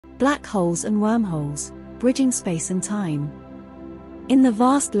Black holes and wormholes, bridging space and time. In the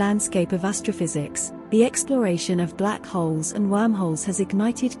vast landscape of astrophysics, the exploration of black holes and wormholes has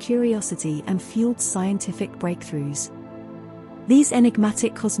ignited curiosity and fueled scientific breakthroughs. These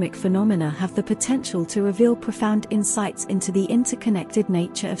enigmatic cosmic phenomena have the potential to reveal profound insights into the interconnected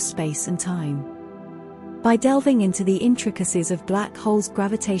nature of space and time. By delving into the intricacies of black holes'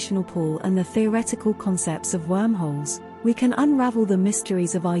 gravitational pull and the theoretical concepts of wormholes, we can unravel the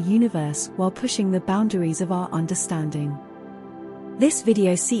mysteries of our universe while pushing the boundaries of our understanding. This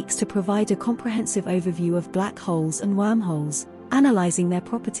video seeks to provide a comprehensive overview of black holes and wormholes, analyzing their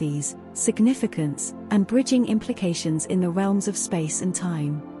properties, significance, and bridging implications in the realms of space and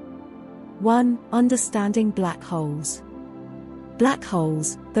time. 1. Understanding black holes. Black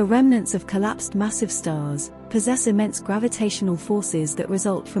holes, the remnants of collapsed massive stars, possess immense gravitational forces that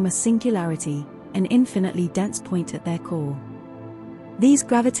result from a singularity, an infinitely dense point at their core. These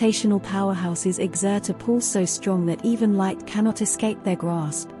gravitational powerhouses exert a pull so strong that even light cannot escape their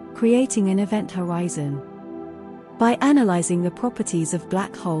grasp, creating an event horizon. By analyzing the properties of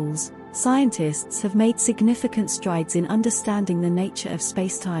black holes, scientists have made significant strides in understanding the nature of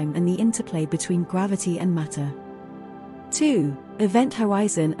spacetime and the interplay between gravity and matter. 2. Event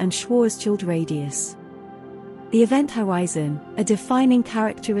horizon and Schwarzschild radius. The event horizon, a defining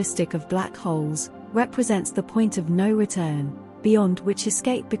characteristic of black holes, represents the point of no return, beyond which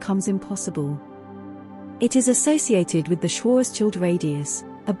escape becomes impossible. It is associated with the Schwarzschild radius,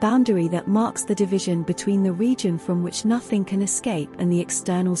 a boundary that marks the division between the region from which nothing can escape and the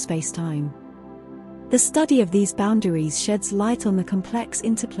external spacetime. The study of these boundaries sheds light on the complex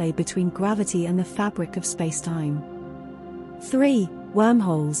interplay between gravity and the fabric of spacetime. 3.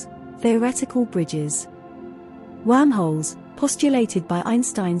 Wormholes, theoretical bridges. Wormholes, postulated by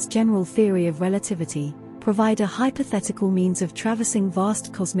Einstein's general theory of relativity, provide a hypothetical means of traversing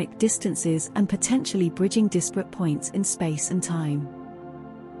vast cosmic distances and potentially bridging disparate points in space and time.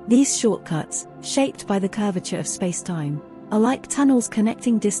 These shortcuts, shaped by the curvature of spacetime, are like tunnels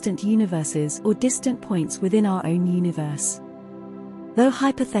connecting distant universes or distant points within our own universe. Though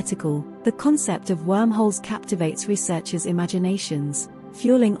hypothetical, the concept of wormholes captivates researchers' imaginations,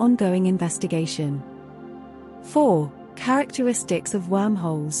 fueling ongoing investigation. 4. Characteristics of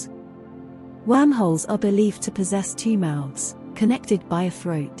wormholes. Wormholes are believed to possess two mouths, connected by a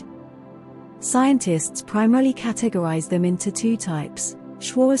throat. Scientists primarily categorize them into two types: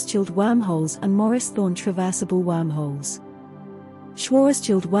 Schwarzschild wormholes and Morris-Thorne traversable wormholes.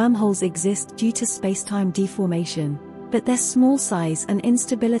 Schwarzschild wormholes exist due to spacetime deformation, but their small size and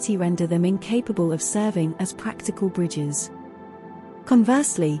instability render them incapable of serving as practical bridges.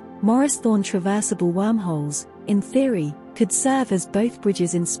 Conversely, Morris-Thorne traversable wormholes, in theory, could serve as both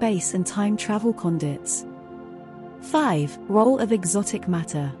bridges in space and time travel conduits. 5. Role of exotic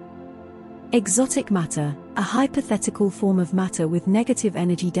matter. Exotic matter, a hypothetical form of matter with negative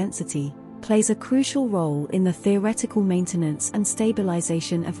energy density, plays a crucial role in the theoretical maintenance and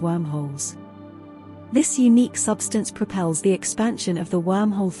stabilization of wormholes. This unique substance propels the expansion of the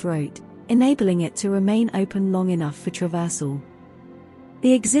wormhole throat, enabling it to remain open long enough for traversal.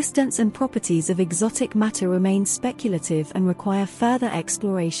 The existence and properties of exotic matter remain speculative and require further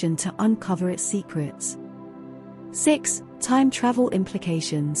exploration to uncover its secrets. 6. Time travel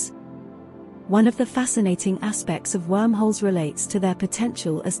implications. One of the fascinating aspects of wormholes relates to their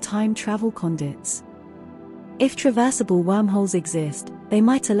potential as time travel conduits. If traversable wormholes exist, they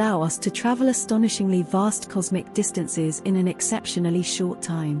might allow us to travel astonishingly vast cosmic distances in an exceptionally short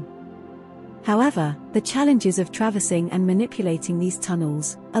time. However, the challenges of traversing and manipulating these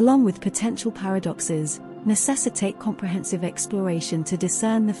tunnels, along with potential paradoxes, necessitate comprehensive exploration to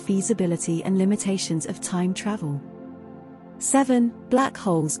discern the feasibility and limitations of time travel. 7. Black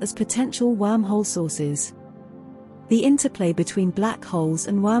holes as potential wormhole sources. The interplay between black holes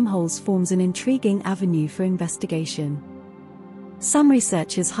and wormholes forms an intriguing avenue for investigation. Some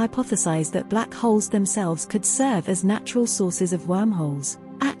researchers hypothesize that black holes themselves could serve as natural sources of wormholes,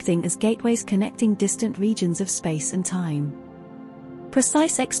 acting as gateways connecting distant regions of space and time.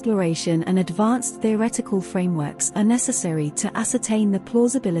 Precise exploration and advanced theoretical frameworks are necessary to ascertain the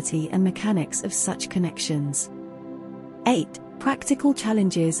plausibility and mechanics of such connections. 8. Practical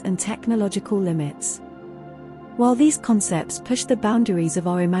challenges and technological limits. While these concepts push the boundaries of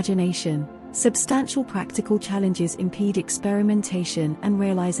our imagination, substantial practical challenges impede experimentation and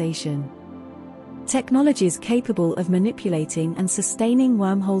realization. Technologies capable of manipulating and sustaining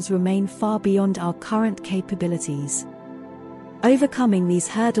wormholes remain far beyond our current capabilities. Overcoming these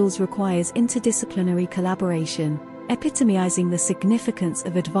hurdles requires interdisciplinary collaboration, epitomizing the significance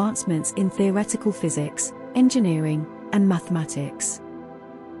of advancements in theoretical physics, engineering, and mathematics.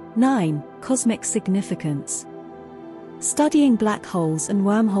 9. Cosmic significance. Studying black holes and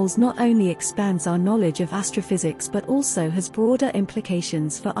wormholes not only expands our knowledge of astrophysics but also has broader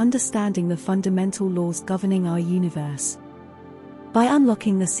implications for understanding the fundamental laws governing our universe. By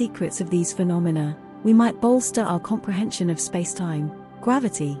unlocking the secrets of these phenomena, we might bolster our comprehension of space-time,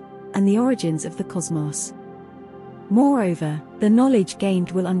 gravity, and the origins of the cosmos. Moreover, the knowledge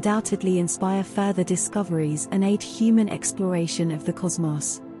gained will undoubtedly inspire further discoveries and aid human exploration of the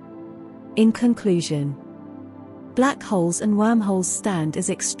cosmos. In conclusion, black holes and wormholes stand as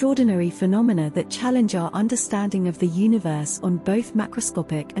extraordinary phenomena that challenge our understanding of the universe on both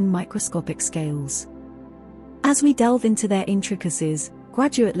macroscopic and microscopic scales. As we delve into their intricacies,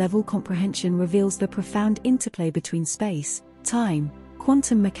 graduate-level comprehension reveals the profound interplay between space, time,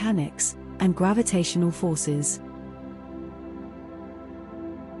 quantum mechanics, and gravitational forces.